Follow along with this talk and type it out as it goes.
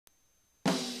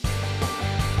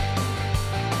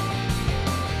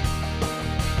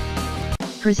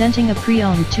Presenting a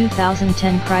pre-owned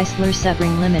 2010 Chrysler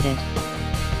Sebring Limited.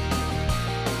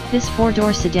 This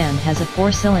four-door sedan has a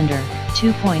four-cylinder,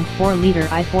 2.4-liter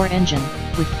i4 engine,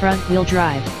 with front-wheel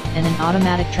drive, and an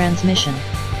automatic transmission.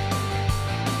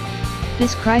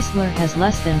 This Chrysler has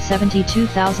less than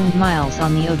 72,000 miles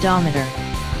on the odometer.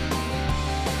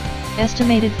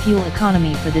 Estimated fuel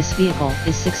economy for this vehicle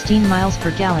is 16 miles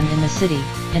per gallon in the city,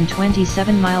 and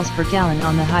 27 miles per gallon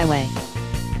on the highway.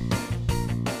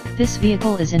 This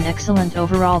vehicle is in excellent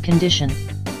overall condition.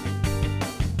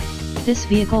 This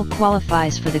vehicle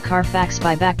qualifies for the Carfax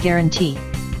buyback guarantee.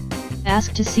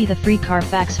 Ask to see the free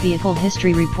Carfax Vehicle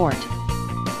History Report.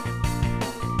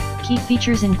 Key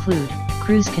features include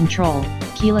cruise control,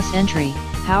 keyless entry,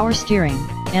 power steering,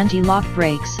 anti-lock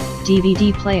brakes,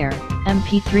 DVD player,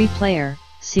 MP3 player,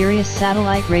 Sirius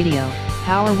satellite radio,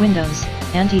 power windows,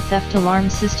 anti-theft alarm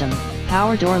system,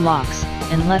 power door locks,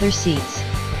 and leather seats.